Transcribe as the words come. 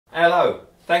Hello,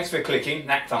 thanks for clicking.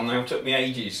 That thumbnail took me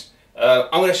ages. I'm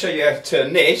going to show you how to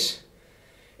turn this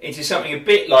into something a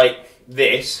bit like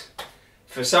this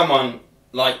for someone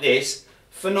like this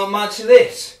for not much of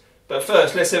this. But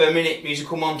first, let's have a minute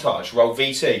musical montage. Roll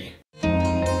VT.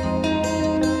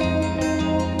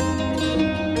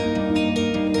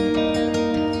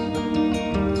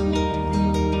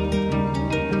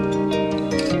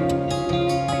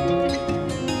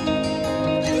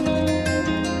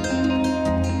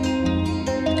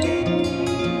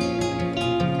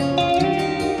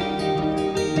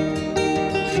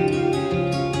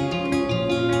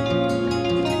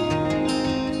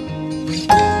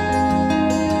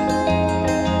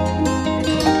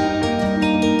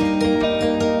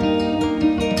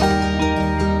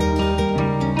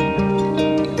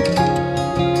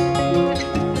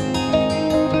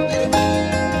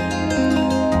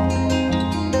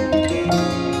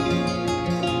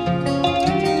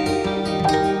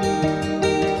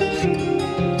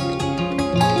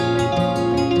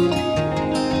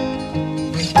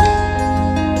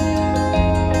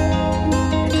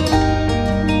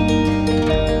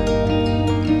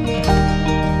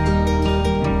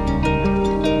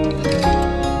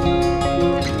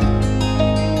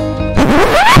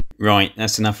 Right,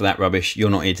 that's enough of that rubbish. You're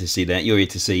not here to see that. You're here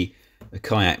to see a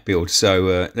kayak build.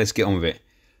 So let's get on with it.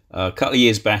 A couple of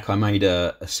years back, I made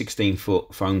a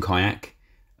 16-foot foam kayak,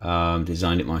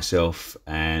 designed it myself,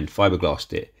 and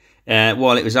fiberglassed it.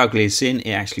 While it was ugly as sin,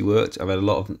 it actually worked. I've had a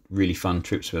lot of really fun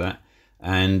trips with that.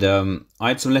 And I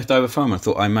had some leftover foam. I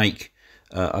thought I'd make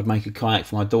a kayak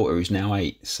for my daughter, who's now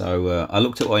 8. So I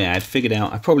looked at what I had, figured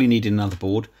out I probably needed another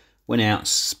board. Went out,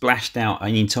 splashed out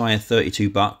an entire 32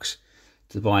 bucks.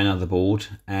 To buy another board,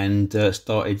 and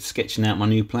started sketching out my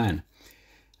new plan.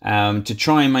 To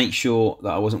try and make sure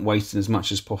that I wasn't wasting as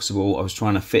much as possible, I was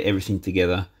trying to fit everything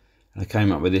together. I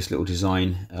came up with this little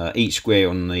design. Each square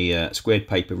on the squared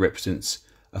paper represents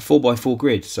a 4x4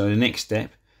 grid. So the next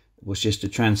step was just to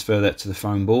transfer that to the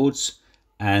foam boards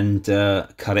and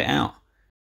cut it out.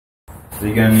 So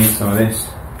you're going to need some of this.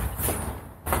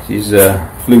 This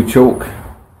is blue chalk,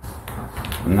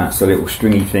 and that's a little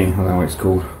stringy thing, I don't know what it's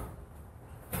called.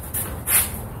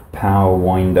 Power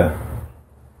winder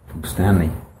from Stanley.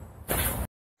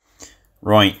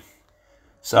 Right,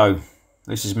 so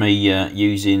this is me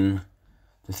using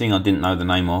the thing I didn't know the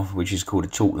name of, which is called a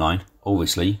chalk line,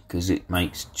 obviously, because it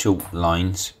makes chalk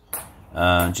lines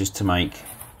just to make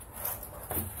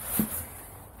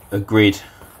a grid.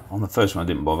 On the first one I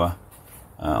didn't bother.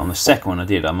 On the second one I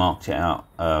did. I marked it out.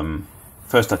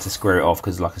 First I had to square it off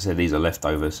because, like I said, these are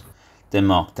leftovers. Then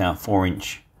marked out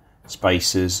 4-inch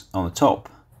spacers on the top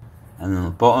and on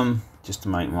the bottom, just to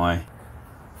make my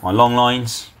long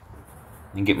lines,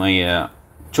 and get my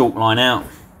chalk line out.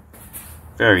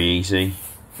 Very easy.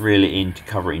 Reel it in to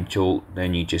cover it in chalk,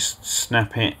 then you just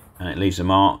snap it and it leaves a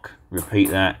mark. Repeat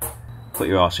that, put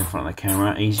your ass in front of the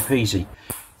camera, easy peasy.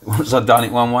 Once I'd done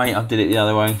it one way, I did it the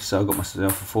other way, so I got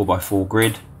myself a 4x4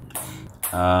 grid.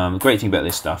 The great thing about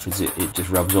this stuff is it just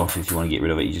rubs off. If you want to get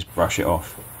rid of it, you just brush it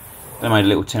off. Then I made a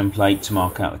little template to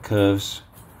mark out the curves.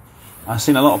 I've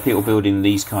seen a lot of people building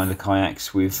these kind of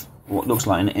kayaks with what looks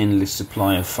like an endless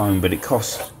supply of foam, but it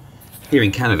costs, here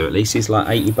in Canada at least, it's like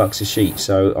 80 bucks a sheet.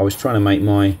 So I was trying to make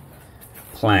my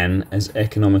plan as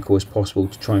economical as possible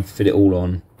to try and fit it all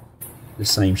on the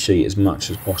same sheet as much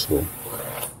as possible.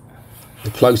 The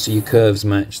closer your curves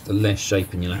match, the less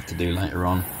shaping you'll have to do later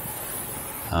on.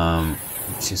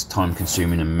 It's just time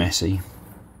consuming and messy.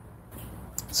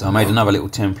 So I made another little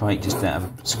template just out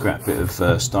of a scrap bit of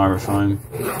styrofoam.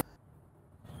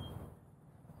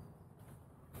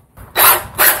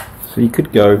 So you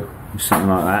could go with something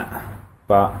like that,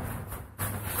 but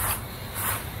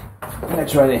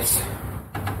let's try this.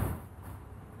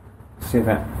 See if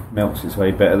that melts its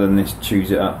way better than this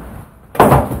chews it up.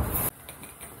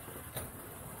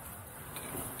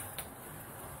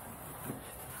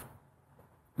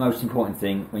 Most important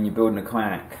thing when you're building a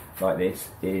kayak like this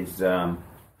is you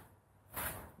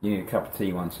need a cup of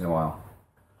tea once in a while.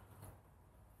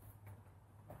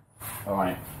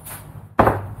 Alright,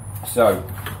 so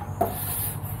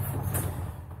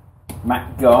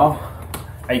Matt Gar,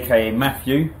 aka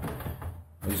Matthew,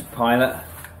 who's a pilot.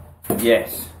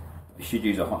 Yes, you should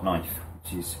use a hot knife,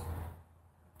 which is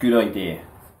a good idea.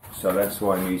 So that's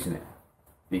why I'm using it,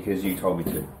 because you told me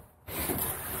to.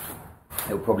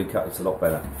 It'll probably cut this a lot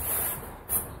better.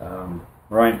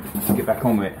 Right, let's get back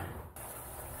on with it.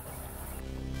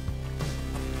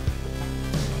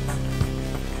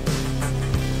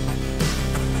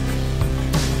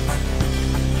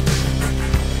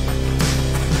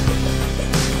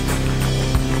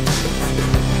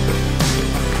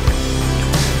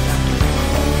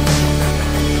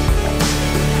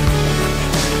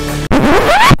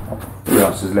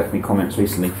 has left me comments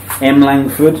recently. M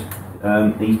Langford,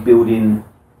 he's building.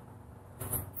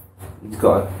 He's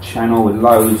got a channel with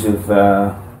loads of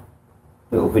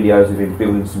little videos of him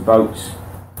building some boats,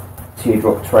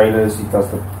 teardrop trailers. He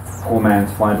does the poor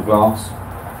man's fiberglass.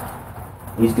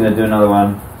 He's going to do another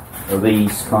one of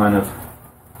these kind of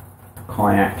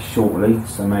kayaks shortly,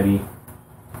 so maybe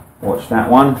watch that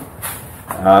one.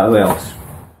 Who else?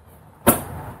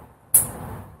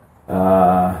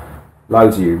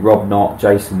 Loads of you: Rob Knott,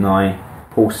 Jason Nye,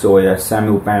 Paul Sawyer,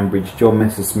 Samuel Bambridge, John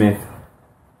Messersmith,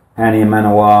 Annie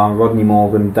Manoir, Rodney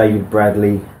Morgan, David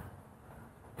Bradley,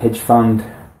 Hedge Fund,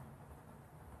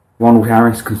 Ronald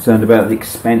Harris, concerned about the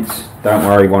expense. Don't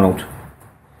worry, Ronald,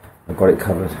 I've got it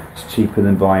covered. It's cheaper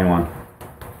than buying one.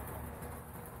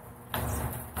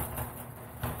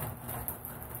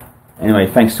 Anyway,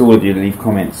 thanks to all of you that leave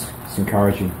comments. It's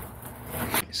encouraging.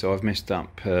 So I've messed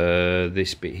up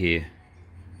this bit here.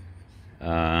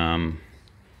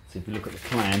 So if you look at the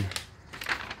plan,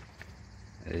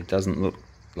 it doesn't look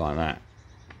like that.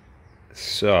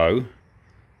 So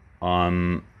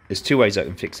there's two ways I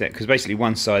can fix that, because basically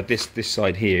one side, this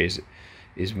side here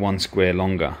is 1 square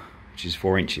longer, which is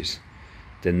 4 inches,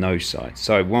 than those sides.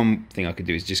 So one thing I could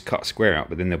do is just cut a square out,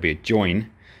 but then there'll be a join,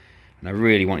 and I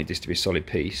really wanted this to be a solid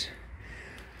piece.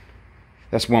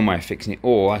 That's one way of fixing it.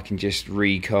 Or I can just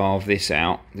recarve this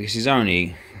out. This is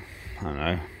only, I don't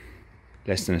know,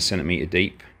 less than 1 centimetre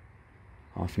deep,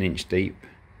 1/2 inch deep.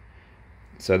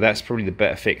 So that's probably the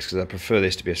better fix, because I prefer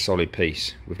this to be a solid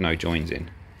piece with no joins in.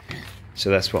 So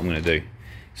that's what I'm going to do.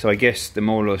 So I guess the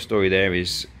moral of the story there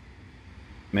is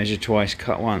measure twice,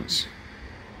 cut once.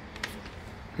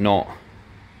 Not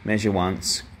measure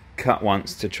once, cut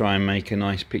once to try and make a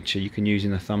nice picture you can use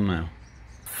in the thumbnail.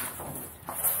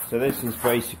 So this is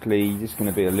basically just going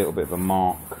to be a little bit of a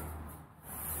mark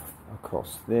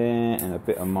across there and a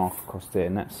bit of mark across there,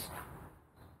 and that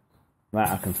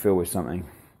I can fill with something.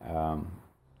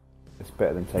 It's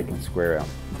better than taking a square out,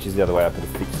 which is the other way I could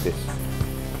have fixed this.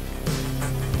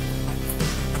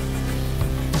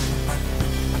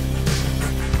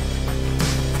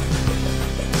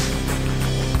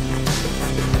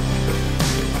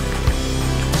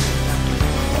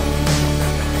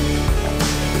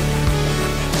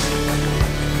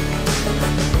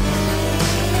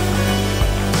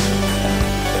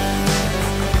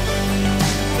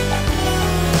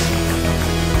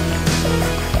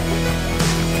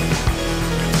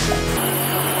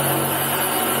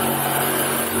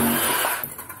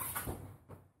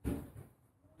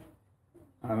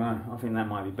 I don't know, I think that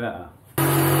might be better.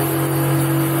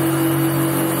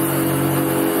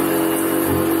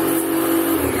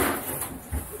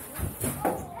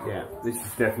 Yeah, this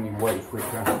is definitely way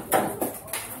quicker.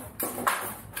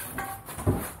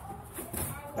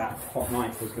 That hot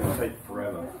knife was going to take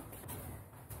forever.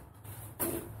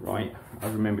 Right, I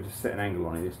remember to set an angle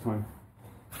on it this time.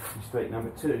 Mistake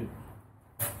number 2.